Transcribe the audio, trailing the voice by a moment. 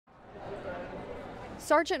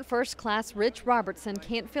Sergeant First Class Rich Robertson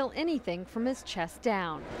can't feel anything from his chest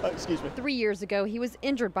down. Excuse me. 3 years ago, he was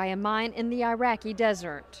injured by a mine in the Iraqi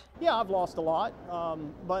desert. Yeah, I've lost a lot,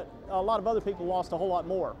 but a lot of other people lost a whole lot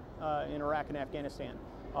more in Iraq and Afghanistan.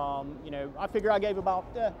 I figure I gave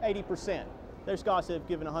about 80%. There's guys that have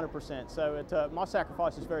given 100%, so my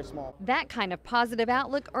sacrifice is very small. That kind of positive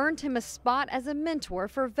outlook earned him a spot as a mentor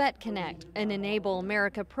for VetConnect, an Enable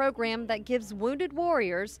America program that gives wounded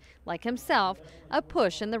warriors, like himself, a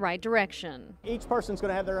push in the right direction. Each person's going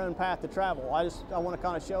to have their own path to travel. I want to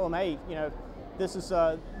kind of show them, hey, this is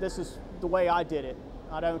the way I did it.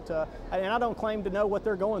 I don't claim to know what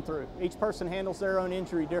they're going through. Each person handles their own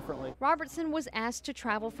injury differently. Robertson was asked to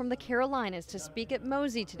travel from the Carolinas to speak at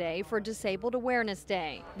MOSI today for Disabled Awareness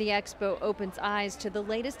Day. The expo opens eyes to the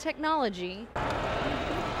latest technology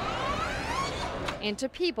and to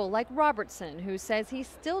people like Robertson, who says he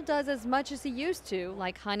still does as much as he used to,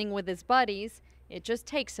 like hunting with his buddies. It just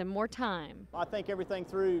takes him more time. I think everything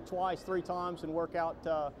through twice, 3 times, and work out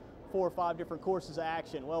 4 or 5 different courses of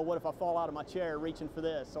action. Well, what if I fall out of my chair reaching for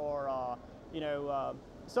this? Or,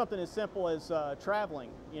 something as simple as traveling.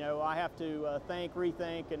 I have to think,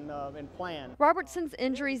 rethink, and plan. Robertson's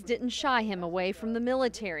injuries didn't shy him away from the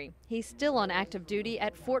military. He's still on active duty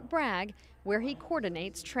at Fort Bragg, where he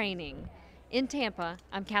coordinates training. In Tampa,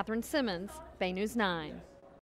 I'm Catherine Simmons, Bay News 9.